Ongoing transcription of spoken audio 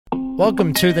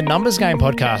Welcome to the Numbers Game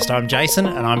podcast. I'm Jason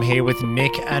and I'm here with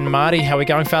Nick and Marty. How are we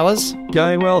going, fellas?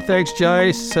 Going well, thanks,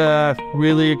 Jace.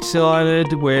 Really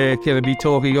excited. We're going to be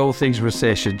talking all things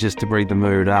recession just to bring the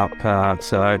mood up.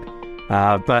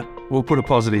 But we'll put a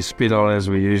positive spin on it as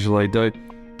we usually do.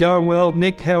 Going well.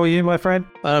 Nick, how are you, my friend?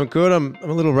 I'm good. I'm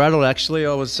a little rattled, actually.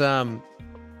 I was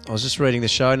just reading the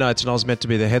show notes and I was meant to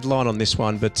be the headline on this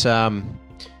one, but I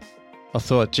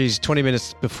thought, geez, 20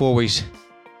 minutes before we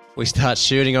start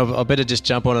shooting, I better just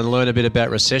jump on and learn a bit about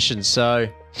recession. So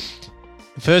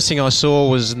the first thing I saw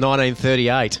was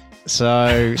 1938.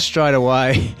 So straight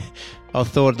away, I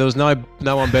thought there was no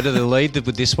one better to lead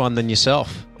with this one than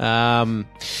yourself. I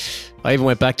even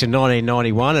went back to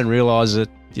 1991 and realised that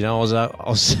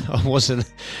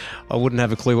I wouldn't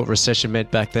have a clue what recession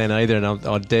meant back then either, and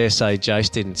I dare say Jace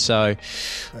didn't. So,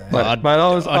 I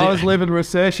was living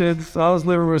recessions. I was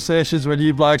living recessions when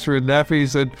you blokes were in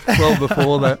nappies, and well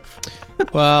before that.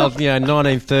 Well,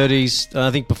 1930s.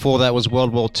 I think before that was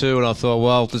World War II, and I thought,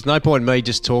 well, there's no point in me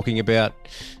just talking about,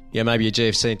 maybe a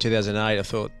GFC in 2008. I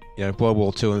thought, World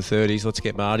War II and 30s. Let's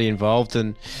get Marty involved,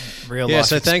 and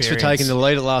so thanks for taking the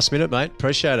lead at last minute, mate.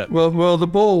 Appreciate it. Well, the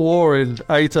Boer War in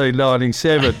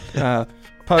 1897.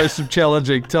 Posed some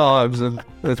challenging times, and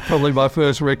that's probably my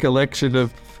first recollection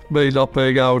of me not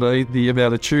being able to eat the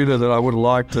amount of tuna that I would have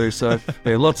liked to. So,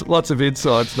 lots of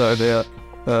insights, no doubt,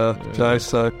 Jace.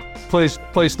 So,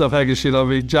 please stop hanging shit on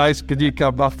me. Jace, can you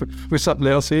come up with something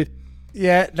else here?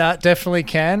 Yeah, no, definitely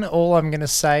can. All I'm going to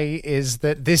say is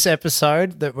that this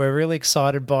episode that we're really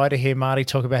excited by to hear Marty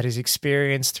talk about his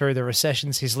experience through the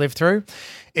recessions he's lived through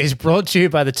is brought to you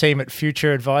by the team at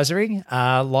Future Advisory.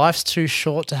 Life's too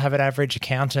short to have an average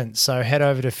accountant, so head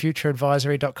over to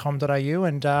futureadvisory.com.au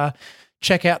and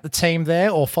check out the team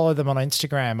there or follow them on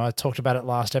Instagram. I talked about it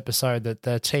last episode that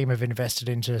the team have invested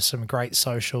into some great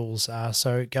socials,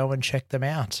 so go and check them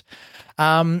out.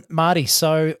 Marty,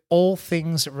 so all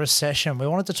things recession. We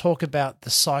wanted to talk about the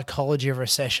psychology of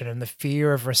recession and the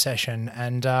fear of recession.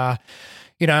 And, I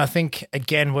think,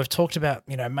 again, we've talked about,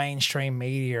 mainstream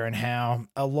media and how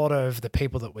a lot of the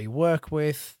people that we work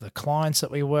with, the clients that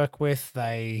we work with,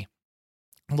 they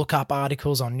look up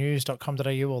articles on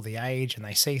news.com.au or The Age, and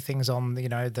they see things on,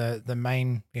 the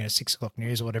main, 6 o'clock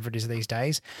news or whatever it is these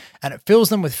days, and it fills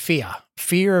them with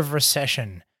fear of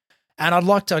recession. And I'd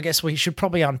like to, I guess we should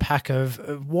probably unpack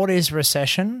of what is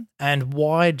recession and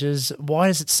why does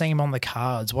it seem on the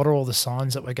cards? What are all the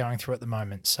signs that we're going through at the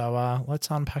moment? So let's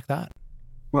unpack that.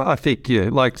 Well, I think,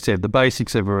 like I said, the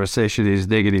basics of a recession is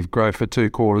negative growth for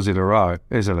 2 quarters in a row,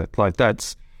 isn't it? Like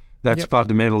that's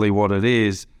fundamentally what it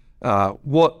is.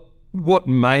 What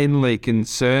mainly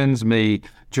concerns me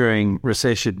during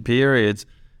recession periods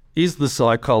is the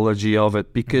psychology of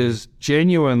it, because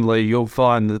genuinely you'll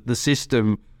find that the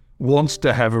system wants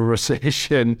to have a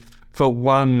recession for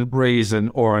one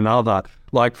reason or another.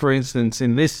 Like, for instance,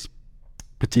 in this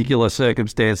particular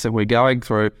circumstance that we're going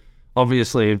through,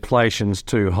 obviously inflation's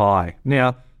too high.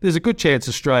 Now, there's a good chance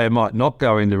Australia might not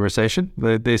go into recession.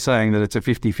 They're saying that it's a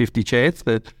 50-50 chance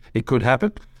that it could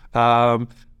happen.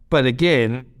 But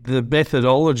again, the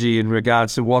methodology in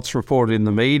regards to what's reported in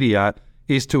the media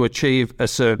is to achieve a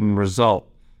certain result.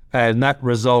 And that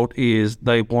result is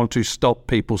they want to stop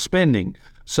people spending.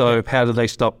 So how do they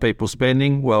stop people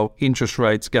spending? Well, interest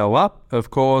rates go up,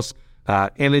 of course.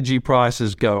 Energy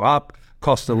prices go up.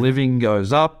 Cost of living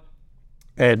goes up.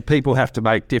 And people have to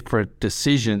make different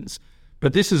decisions.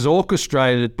 But this is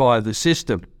orchestrated by the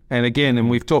system. And again, and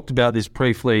we've talked about this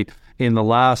briefly in the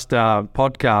last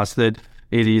podcast, that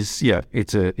it is,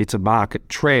 it's a market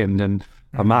trend, and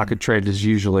a market trend is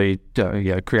usually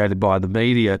created by the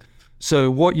media. So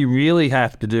what you really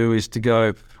have to do is to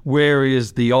go, where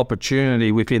is the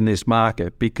opportunity within this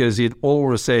market? Because in all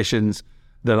recessions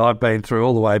that I've been through,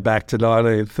 all the way back to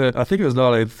 1930, I think it was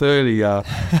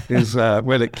 1930 is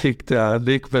when it kicked,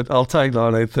 Nick, but I'll take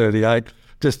 1938,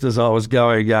 just as I was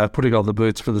going, putting on the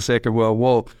boots for the Second World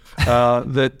War,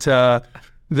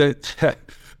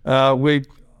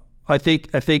 I think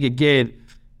again,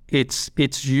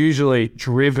 it's usually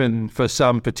driven for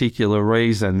some particular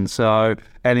reason. So,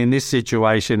 and in this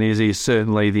situation is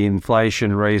certainly the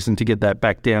inflation reason, to get that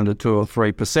back down to 2 or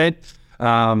 3%,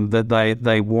 that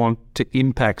they want to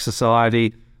impact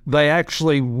society. They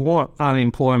actually want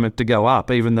unemployment to go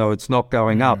up, even though it's not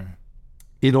going up,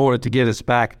 in order to get us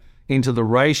back into the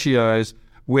ratios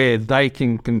where they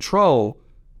can control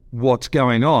what's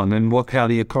going on and how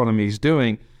the economy is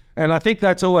doing. And I think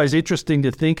that's always interesting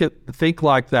to think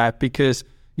like that, because,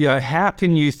 how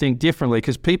can you think differently?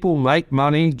 Because people make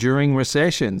money during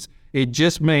recessions. It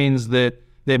just means that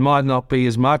there might not be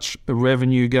as much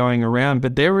revenue going around,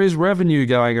 but there is revenue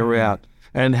going around.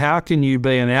 And how can you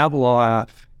be an outlier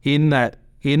in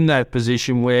that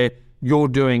position where you're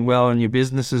doing well and your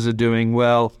businesses are doing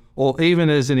well, or even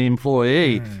as an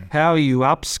employee, how are you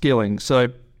upskilling? So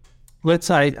let's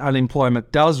say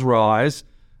unemployment does rise.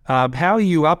 How are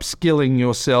you upskilling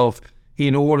yourself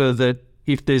in order that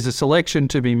if there's a selection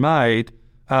to be made,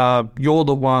 you're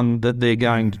the one that they're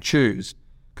going to choose?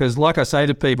 Because like I say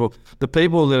to people, the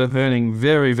people that are earning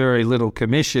very, very little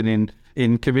commission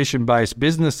in commission-based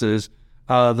businesses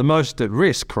are the most at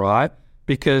risk, right?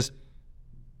 Because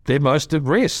they're most at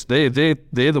risk. They're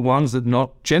the ones that are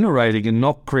not generating and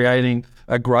not creating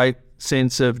a great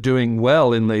sense of doing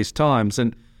well in these times.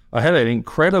 And I had an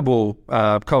incredible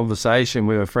conversation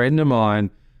with a friend of mine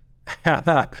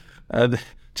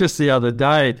just the other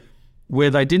day, where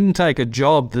they didn't take a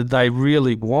job that they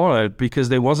really wanted because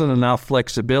there wasn't enough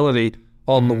flexibility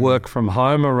on the work from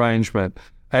home arrangement.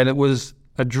 And it was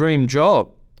a dream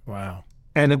job. Wow.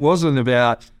 And it wasn't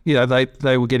about,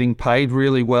 they were getting paid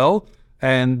really well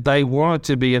and they wanted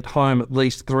to be at home at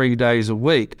least 3 days a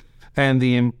week. And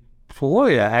the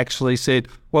employer actually said,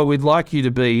 well, we'd like you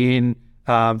to be in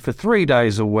for 3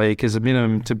 days a week as a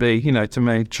minimum to be, to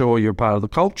make sure you're part of the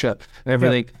culture and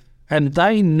everything. Yep. And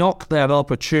they knocked that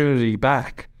opportunity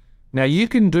back. Now, you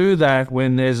can do that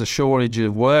when there's a shortage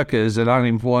of workers and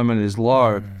unemployment is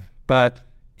low, but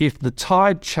if the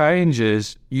tide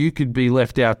changes, you could be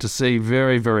left out to sea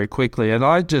very, very quickly. And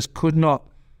I just could not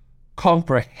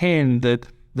comprehend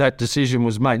that decision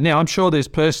was made. Now, I'm sure there's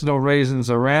personal reasons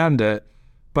around it,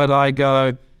 but I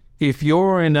go, if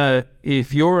you're in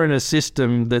a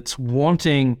system that's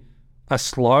wanting a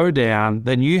slowdown,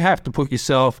 then you have to put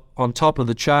yourself on top of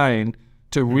the chain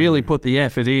to really put the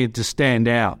effort in to stand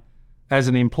out. As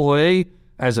an employee,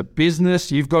 as a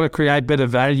business, you've got to create better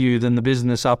value than the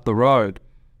business up the road.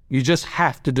 You just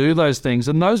have to do those things,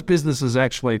 and those businesses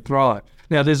actually thrive.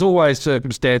 Now, there's always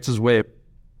circumstances where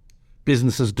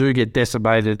businesses do get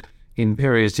decimated in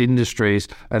various industries,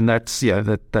 and that's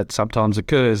that sometimes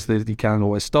occurs. That you can't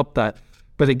always stop that.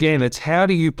 But again, it's how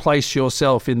do you place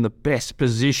yourself in the best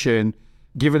position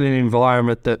given an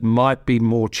environment that might be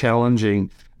more challenging.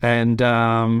 And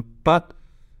but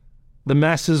the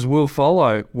masses will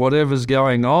follow whatever's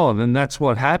going on, and that's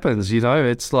what happens.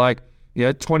 It's like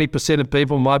 20% of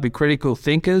people might be critical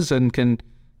thinkers and can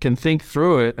think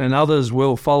through it, and others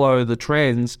will follow the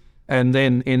trends and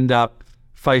then end up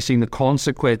facing the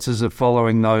consequences of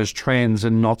following those trends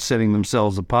and not setting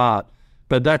themselves apart.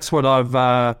 But that's what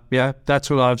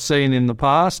I've seen in the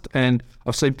past, and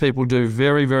I've seen people do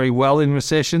very, very well in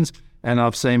recessions, and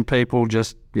I've seen people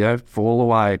just fall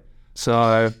away.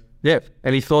 So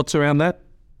any thoughts around that?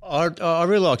 I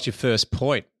really liked your first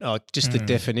point, just the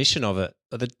definition of it.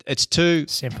 It's too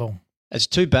simple. It's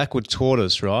too backward toward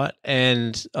us, right?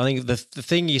 And I think the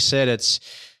thing you said, it's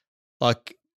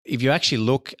like if you actually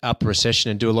look up recession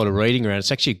and do a lot of reading around,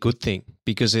 it's actually a good thing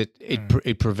because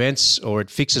it prevents or it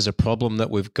fixes a problem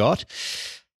that we've got.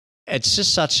 It's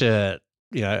just such a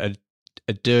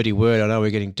dirty word. I know we're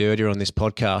getting dirtier on this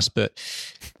podcast, but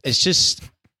it's just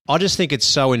I just think it's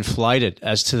so inflated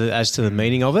as to the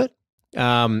meaning of it.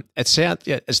 It's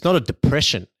not a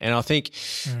depression, and I think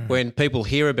when people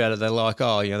hear about it, they're like,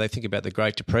 they think about the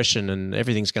Great Depression and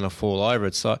everything's going to fall over.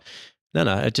 It's like, no,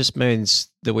 it just means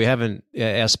that we haven't.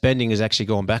 Our spending has actually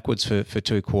gone backwards for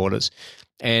 2 quarters,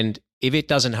 and if it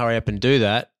doesn't hurry up and do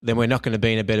that, then we're not going to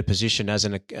be in a better position as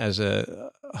an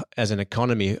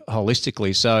economy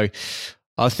holistically. So,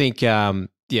 I think.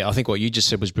 I think what you just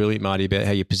said was brilliant, Marty, about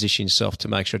how you position yourself to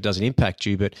make sure it doesn't impact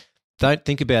you, but don't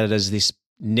think about it as this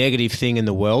negative thing and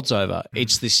the world's over.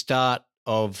 It's the start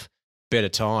of better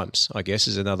times, I guess,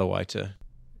 is another way to...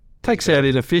 Takes out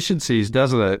inefficiencies,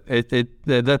 doesn't it?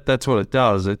 That's what it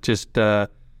does. It just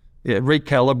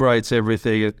recalibrates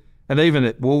everything. And even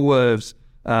at Woolworths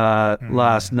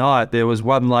last night, there was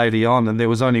one lady on, and there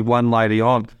was only one lady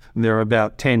on, and there were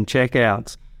about 10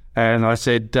 checkouts. And I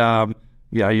said...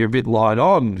 you're a bit light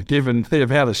on, given the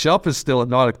amount of shoppers still at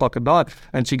 9 o'clock at night.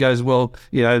 And she goes, well,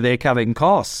 they're cutting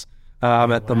costs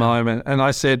at the moment. And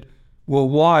I said, well,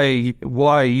 why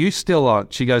are you still on?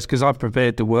 She goes, because I'm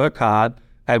prepared to work hard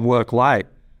and work late.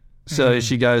 So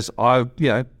she goes, I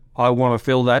want to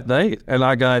fill that need. And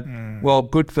I go, well,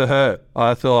 good for her.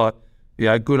 I thought,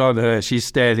 good on her. She's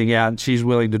standing out and she's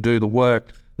willing to do the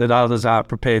work that others aren't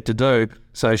prepared to do.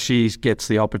 So she gets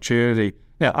the opportunity.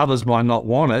 Now, others might not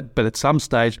want it, but at some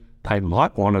stage they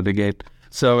might want it again.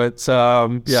 So it's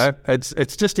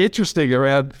it's just interesting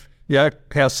around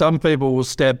how some people will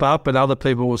step up and other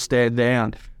people will stand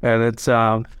down, and it's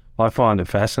I find it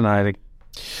fascinating.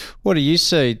 What do you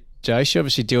see, Jace? You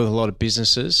obviously deal with a lot of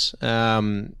businesses.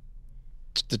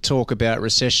 the talk about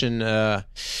recession.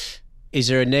 Is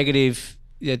there a negative?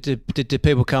 Yeah, did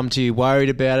people come to you worried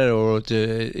about it, or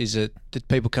did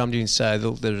people come to you and say,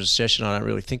 "Look, there's a recession. I don't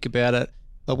really think about it."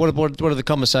 Like, what are the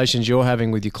conversations you're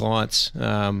having with your clients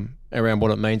around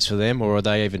what it means for them, or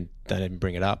don't even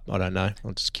bring it up? I don't know.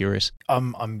 I'm just curious.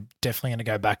 I'm definitely going to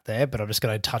go back there, but I'm just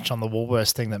going to touch on the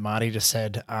Woolworths thing that Marty just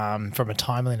said from a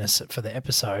timeliness for the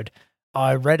episode.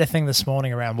 I read a thing this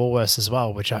morning around Woolworths as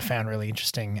well, which I found really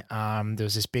interesting. There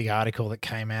was this big article that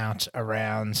came out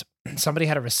around somebody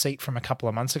had a receipt from a couple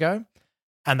of months ago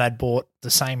and they'd bought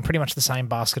pretty much the same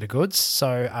basket of goods.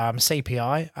 So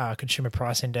CPI, Consumer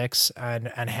Price Index, and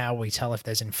how we tell if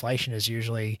there's inflation is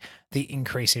usually the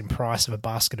increase in price of a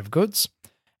basket of goods.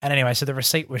 And anyway, so the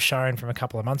receipt was shown from a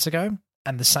couple of months ago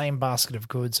and the same basket of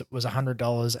goods was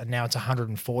 $100 and now it's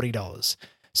 $140.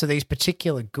 So these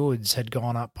particular goods had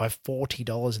gone up by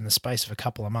 $40 in the space of a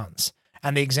couple of months.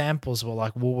 And the examples were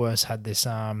like Woolworths had this,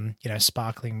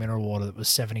 sparkling mineral water that was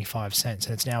 75 cents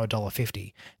and it's now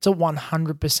 $1.50. It's a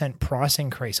 100% price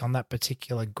increase on that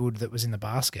particular good that was in the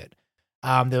basket.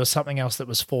 There was something else that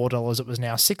was $4. It was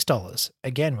now $6.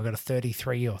 Again, we've got a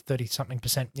 33 or 30 something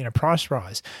percent, price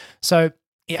rise. So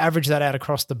you average that out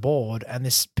across the board, and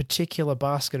this particular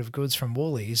basket of goods from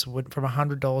Woolies went from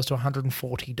 $100 to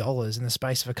 $140 in the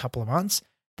space of a couple of months.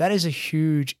 That is a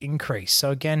huge increase.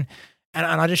 So again, and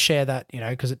I just share that,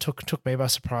 because it took me by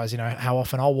surprise, how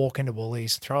often I'll walk into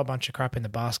Woolies, throw a bunch of crap in the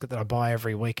basket that I buy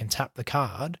every week and tap the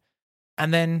card.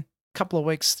 And then a couple of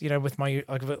weeks, with my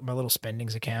little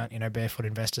spendings account, barefoot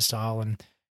investor style. And,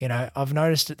 I've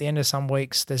noticed at the end of some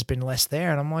weeks, there's been less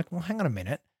there. And I'm like, well, hang on a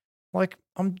minute. Like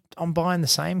I'm buying the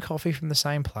same coffee from the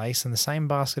same place and the same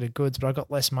basket of goods, but I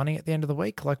got less money at the end of the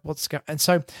week. Like what's going? And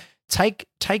so take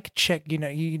check. You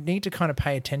need to kind of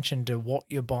pay attention to what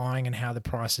you're buying and how the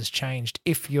price has changed.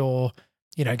 If you're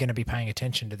going to be paying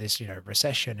attention to this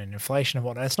recession and inflation and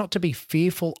whatnot, it's not to be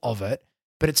fearful of it,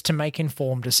 but it's to make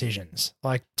informed decisions.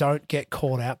 Like don't get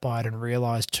caught out by it and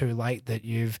realize too late that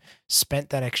you've spent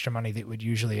that extra money that would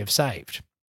usually have saved.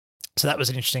 So that was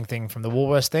an interesting thing from the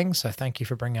Woolworths thing. So thank you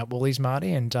for bringing up Woolies,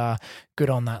 Marty, and good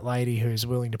on that lady who's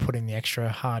willing to put in the extra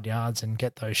hard yards and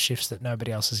get those shifts that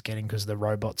nobody else is getting because the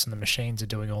robots and the machines are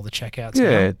doing all the checkouts.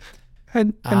 Yeah.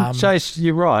 And Chase,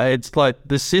 you're right. It's like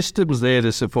the system's there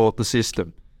to support the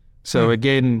system. So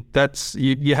again, that's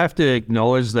you have to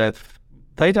acknowledge that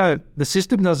the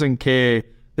system doesn't care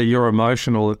that you're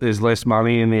emotional, that there's less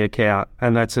money in the account,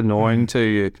 and that's annoying to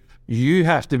you. You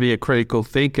have to be a critical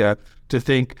thinker to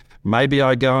think, maybe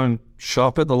I go and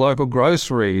shop at the local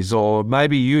groceries, or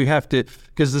maybe you have to,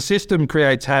 because the system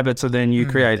creates habits and then you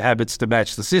create habits to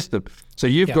match the system. So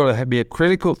you've got to be a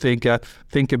critical thinker,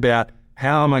 think about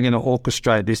how am I going to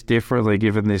orchestrate this differently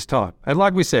given this time. And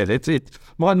like we said, it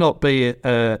might not be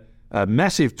a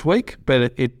massive tweak,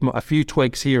 but a few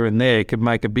tweaks here and there can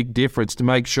make a big difference to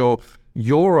make sure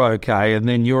you're okay, and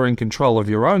then you're in control of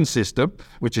your own system,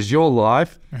 which is your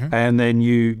life, and then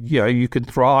you can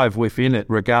thrive within it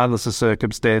regardless of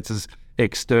circumstances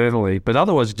externally. But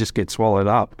otherwise, you just get swallowed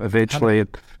up. Eventually,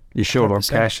 you're short 100%. On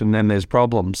cash, and then there's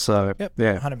problems. So,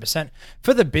 yeah. 100%.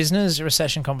 For the business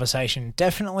recession conversation,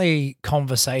 definitely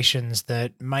conversations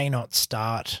that may not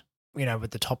start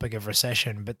with the topic of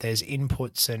recession, but there's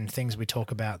inputs and things we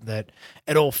talk about that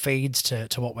it all feeds to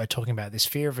what we're talking about, this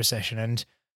fear of recession. And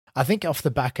I think off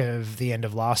the back of the end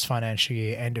of last financial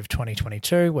year, end of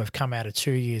 2022, we've come out of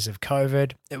 2 years of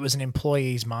COVID. It was an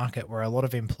employees market where a lot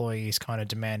of employees kind of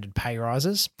demanded pay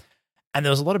rises. And there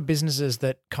was a lot of businesses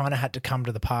that kind of had to come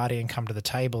to the party and come to the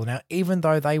table. Now, even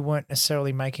though they weren't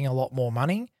necessarily making a lot more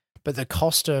money, but the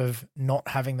cost of not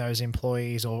having those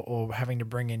employees or having to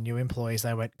bring in new employees,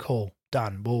 they went, cool,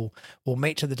 done. We'll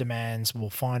meet to the demands. We'll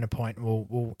find a point.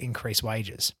 We'll increase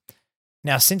wages.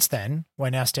 Now, since then,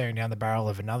 we're now staring down the barrel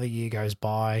of another year goes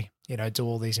by, do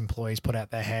all these employees put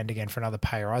out their hand again for another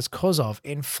pay rise because of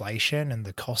inflation and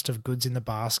the cost of goods in the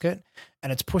basket?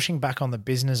 And it's pushing back on the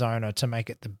business owner to make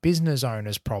it the business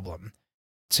owner's problem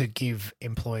to give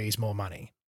employees more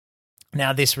money.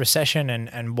 Now, this recession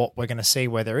and what we're going to see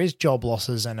where there is job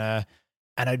losses and a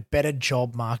better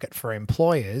job market for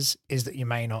employers is that you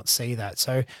may not see that.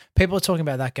 So people are talking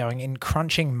about that going in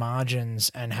crunching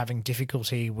margins and having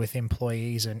difficulty with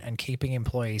employees and keeping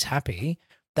employees happy.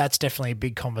 That's definitely a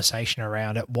big conversation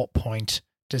around at what point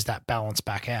does that balance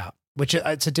back out, which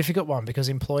it's a difficult one because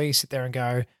employees sit there and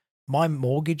go, my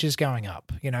mortgage is going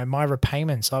up, my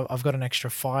repayments, I've got an extra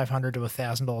 $500 to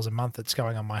 $1,000 a month that's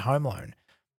going on my home loan,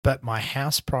 but my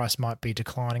house price might be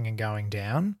declining and going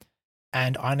down.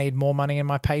 And I need more money in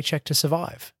my paycheck to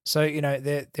survive. So,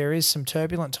 there is some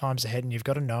turbulent times ahead and you've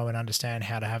got to know and understand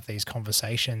how to have these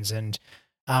conversations. And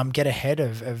get ahead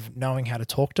of knowing how to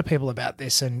talk to people about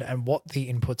this and what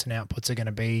the inputs and outputs are going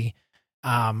to be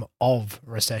of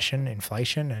recession,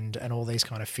 inflation, and all these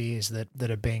kind of fears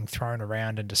that are being thrown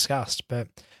around and discussed. But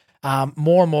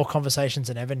more and more conversations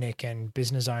than ever, Nick, and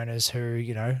business owners who,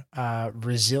 are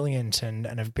resilient and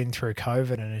have been through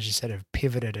COVID and, as you said, have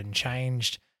pivoted and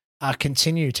changed,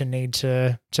 continue to need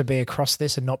to be across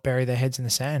this and not bury their heads in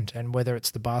the sand. And whether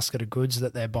it's the basket of goods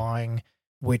that they're buying,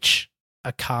 which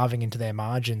are carving into their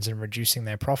margins and reducing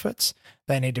their profits,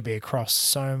 they need to be across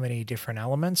so many different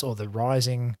elements, or the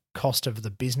rising cost of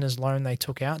the business loan they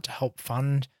took out to help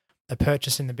fund a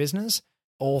purchase in the business,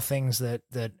 all things that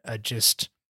are just,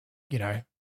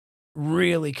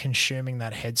 really consuming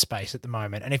that headspace at the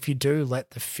moment. And if you do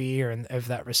let the fear of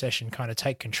that recession kind of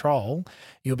take control,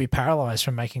 you'll be paralyzed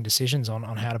from making decisions on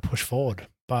how to push forward.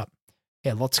 But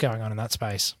yeah, lots going on in that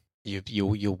space.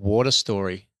 Your water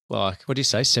story. Like, what do you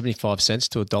say, 75 cents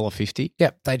to $1.50?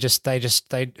 Yeah,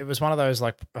 it was one of those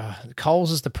like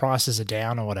Coles is the prices are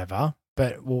down or whatever,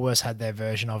 but Woolworths had their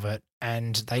version of it,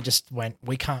 and they just went,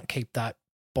 we can't keep that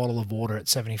bottle of water at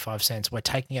 75 cents. We're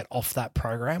taking it off that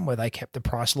program where they kept the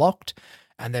price locked,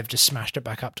 and they've just smashed it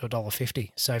back up to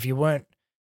 $1.50. So if you weren't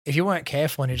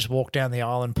careful and you just walked down the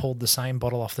aisle and pulled the same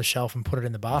bottle off the shelf and put it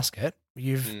in the basket,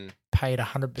 you've paid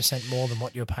 100% more than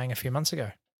what you were paying a few months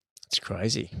ago. It's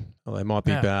crazy. Well, they might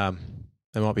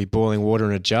be boiling water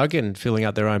in a jug and filling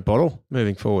up their own bottle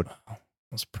moving forward. I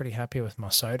was pretty happy with my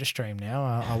soda stream now.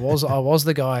 I was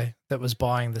the guy that was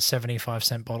buying the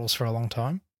 75-cent bottles for a long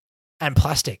time. And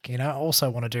plastic, I also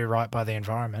want to do right by the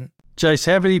environment. Jace,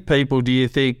 how many people do you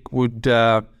think would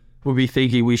be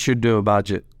thinking we should do a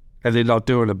budget and they're not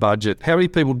doing a budget? How many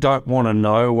people don't want to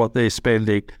know what they're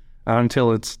spending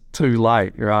until it's too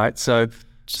late, right? So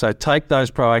take those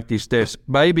proactive steps.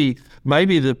 Maybe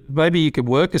you could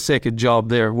work a second job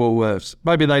there at Woolworths.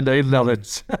 Maybe they need another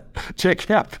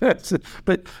checkout person.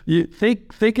 But you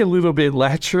think a little bit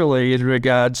laterally in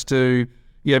regards to,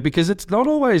 because it's not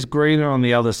always greener on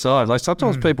the other side. Like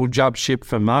sometimes people jump ship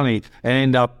for money and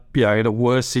end up, in a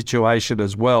worse situation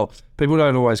as well. People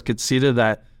don't always consider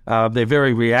that. They're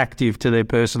very reactive to their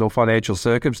personal financial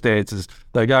circumstances.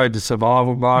 They go into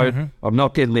survival mode. I'm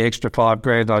not getting the extra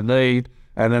 $5,000 I need.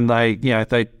 And then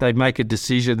they make a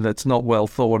decision that's not well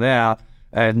thought out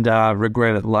and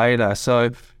regret it later. So,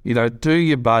 do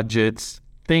your budgets,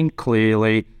 think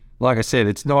clearly. Like I said,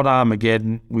 it's not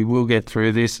Armageddon. We will get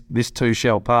through this. This too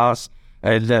shall pass,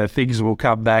 and things will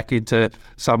come back into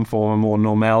some form of more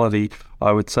normality,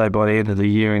 I would say, by the end of the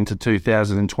year into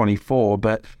 2024.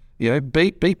 But, be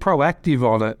proactive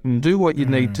on it and do what you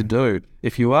need to do.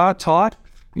 If you are tight,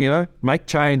 make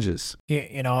changes. Yeah,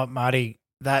 you know what, Marty?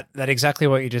 That exactly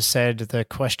what you just said, the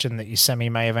question that you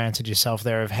may have answered yourself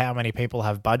there of how many people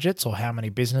have budgets or how many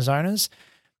business owners,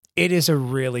 it is a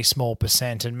really small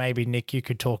percent. And maybe, Nick, you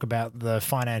could talk about the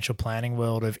financial planning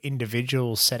world of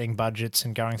individuals setting budgets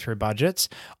and going through budgets.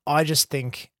 I just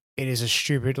think it is a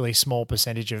stupidly small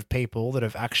percentage of people that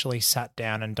have actually sat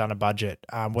down and done a budget,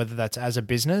 whether that's as a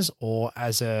business or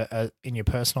as in your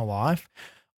personal life.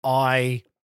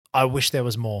 I wish there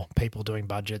was more people doing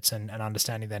budgets and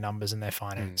understanding their numbers and their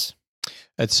finance.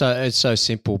 It's so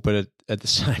simple, but at the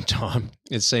same time,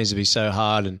 it seems to be so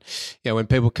hard. And when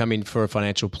people come in for a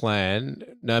financial plan,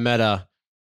 no matter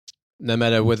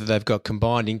whether they've got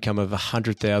combined income of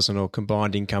 $100,000 or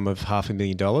combined income of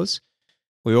 $500,000,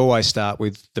 we always start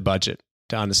with the budget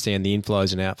to understand the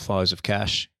inflows and outflows of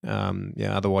cash.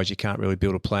 Otherwise, you can't really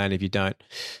build a plan if you don't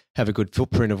have a good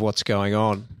footprint of what's going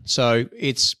on. So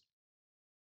it's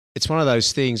one of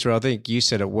those things where I think you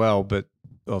said it well, but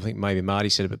I think maybe Marty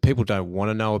said it, but people don't want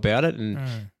to know about it.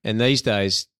 And these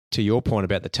days, to your point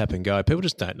about the tap and go, people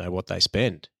just don't know what they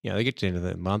spend. They get to the end of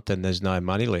the month and there's no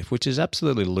money left, which is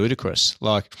absolutely ludicrous.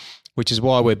 Which is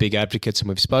why we're big advocates, and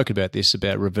we've spoken about this,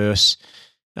 about reversing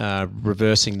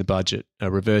the budget,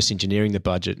 reverse engineering the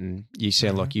budget. And you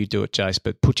sound like you do it, Jace,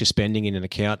 but put your spending in an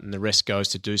account and the rest goes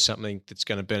to do something that's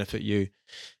going to benefit you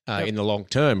in the long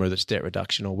term, whether it's debt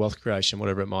reduction or wealth creation,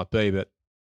 whatever it might be. But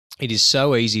it is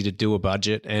so easy to do a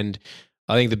budget. And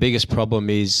I think the biggest problem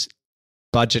is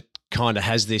budget kind of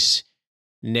has this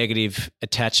negative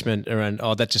attachment around,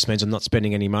 that just means I'm not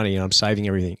spending any money and I'm saving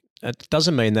everything. It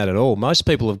doesn't mean that at all. Most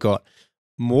people have got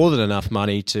more than enough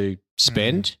money to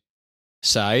spend,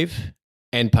 save,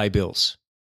 and pay bills.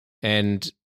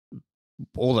 And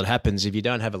all that happens, if you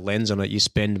don't have a lens on it, you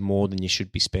spend more than you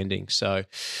should be spending. So,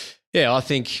 I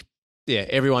think,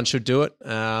 everyone should do it,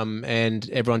 and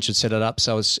everyone should set it up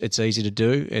so it's easy to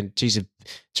do. And, geez,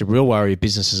 it's a real worry if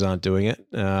businesses aren't doing it.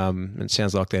 It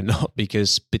sounds like they're not,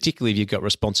 because particularly if you've got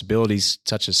responsibilities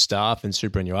such as staff and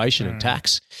superannuation and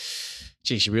tax,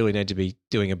 geez, you really need to be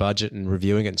doing a budget and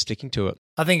reviewing it and sticking to it.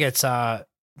 I think it's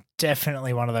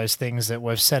definitely one of those things that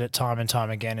we've said it time and time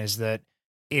again, is that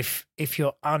if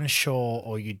you're unsure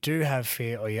or you do have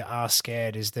fear or you are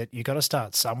scared, is that you got to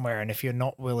start somewhere. And if you're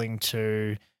not willing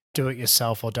to do it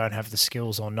yourself or don't have the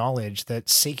skills or knowledge, that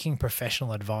seeking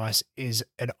professional advice is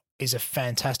a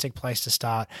fantastic place to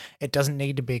start. It doesn't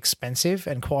need to be expensive,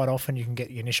 and quite often you can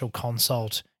get your initial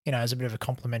consult, as a bit of a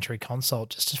complimentary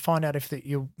consult, just to find out if that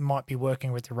you might be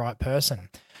working with the right person.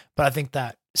 But I think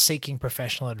that seeking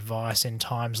professional advice in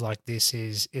times like this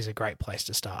is a great place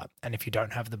to start. And if you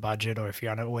don't have the budget, or if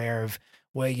you're unaware of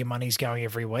where your money's going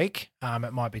every week,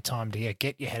 it might be time to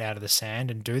get your head out of the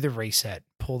sand and do the reset,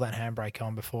 pull that handbrake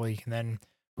on before you can then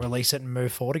release it and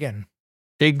move forward again.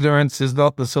 Ignorance is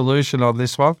not the solution on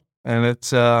this one. And it's,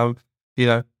 do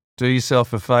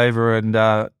yourself a favor and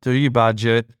do your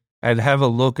budget and have a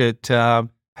look at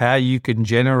how you can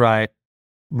generate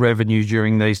revenue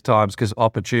during these times, because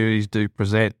opportunities do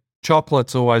present.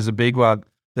 Chocolate's always a big one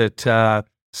that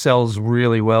sells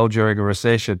really well during a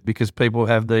recession, because people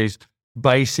have these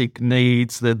basic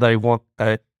needs that they want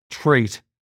a treat.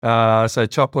 So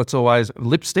chocolate's always,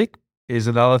 lipstick is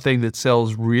another thing that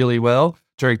sells really well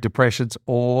during depressions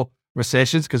or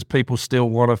recessions, because people still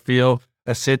want to feel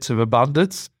a sense of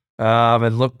abundance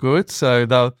and look good. So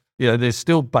there's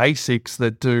still basics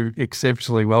that do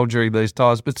exceptionally well during these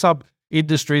times. But some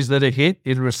industries that are hit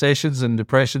in recessions and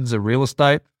depressions are real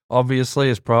estate, obviously,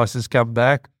 as prices come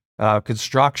back.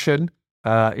 Construction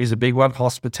is a big one.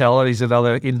 Hospitality is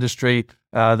another industry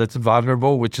that's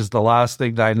vulnerable, which is the last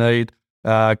thing they need,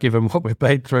 given what we've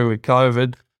been through with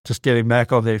COVID, just getting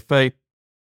back on their feet.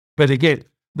 But again,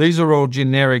 these are all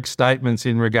generic statements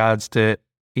in regards to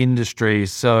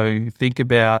industries. So think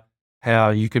about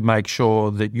how you can make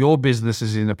sure that your business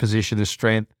is in a position of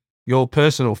strength, your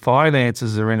personal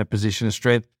finances are in a position of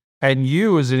strength, and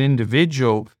you as an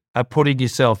individual are putting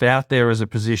yourself out there as a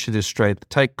position of strength.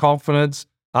 Take confidence,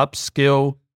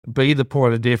 upskill, be the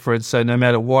point of difference. So no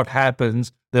matter what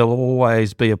happens, there'll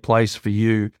always be a place for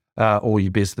you or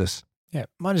your business. Yeah,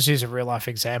 might just use a real life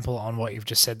example on what you've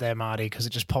just said there, Marty, because it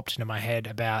just popped into my head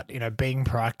about, being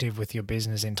proactive with your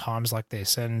business in times like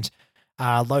this. And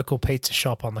local pizza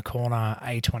shop on the corner,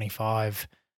 A25,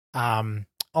 on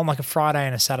like a Friday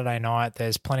and a Saturday night,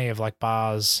 there's plenty of like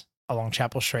bars along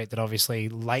Chapel Street that obviously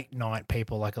late night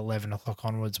people like 11 o'clock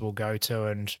onwards will go to,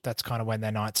 and that's kind of when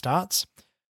their night starts.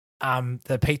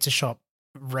 The pizza shop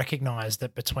recognized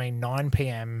that between 9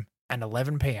 p.m. and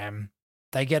 11 p.m.,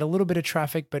 they get a little bit of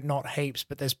traffic, but not heaps,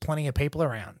 but there's plenty of people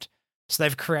around. So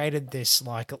they've created this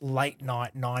like late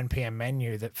night 9 p.m.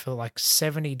 menu that for like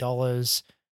 $70,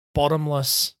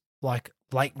 bottomless, like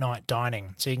late night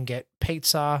dining. So you can get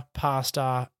pizza,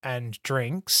 pasta, and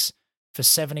drinks for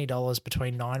 $70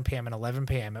 between 9 p.m. and 11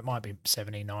 p.m. It might be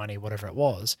 70, 90, whatever it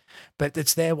was. But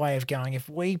it's their way of going, if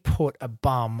we put a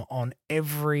bum on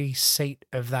every seat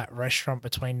of that restaurant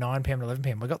between 9 p.m. and 11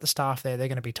 p.m., we've got the staff there, they're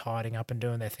going to be tidying up and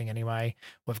doing their thing anyway.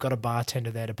 We've got a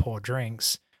bartender there to pour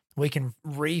drinks. We can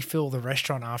refill the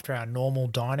restaurant after our normal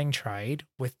dining trade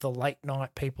with the late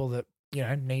night people that,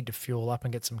 need to fuel up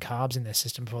and get some carbs in their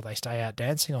system before they stay out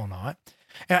dancing all night.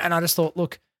 And I just thought,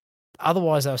 look,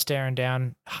 otherwise I was staring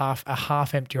down a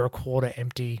half empty or a quarter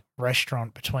empty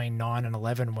restaurant between 9 and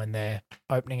 11 when their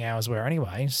opening hours were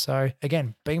anyway. So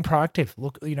again, being proactive.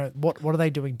 Look, what are they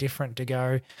doing different to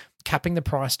go capping the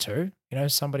price to?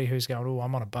 Somebody who's going, oh,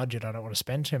 I'm on a budget, I don't want to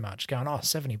spend too much. Going, oh,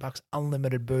 $70,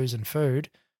 unlimited booze and food,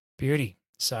 beauty.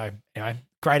 So,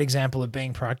 great example of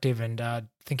being proactive and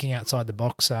thinking outside the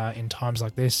box in times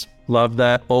like this. Love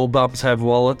that. All bubs have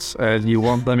wallets, and you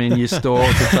want them in your store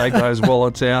to take those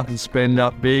wallets out and spend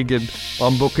up big. And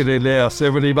I'm booking it now.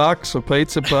 $70 for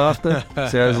pizza, pasta.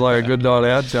 Sounds like a good night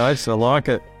out, Jace. I like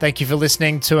it. Thank you for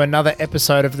listening to another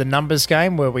episode of The Numbers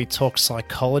Game, where we talk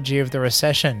psychology of the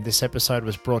recession. This episode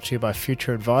was brought to you by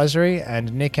Future Advisory,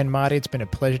 and Nick and Marty, it's been a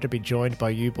pleasure to be joined by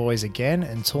you boys again.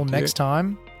 Until next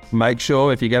time. Make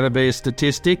sure if you're going to be a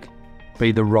statistic,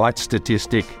 be the right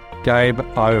statistic. Game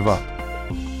over.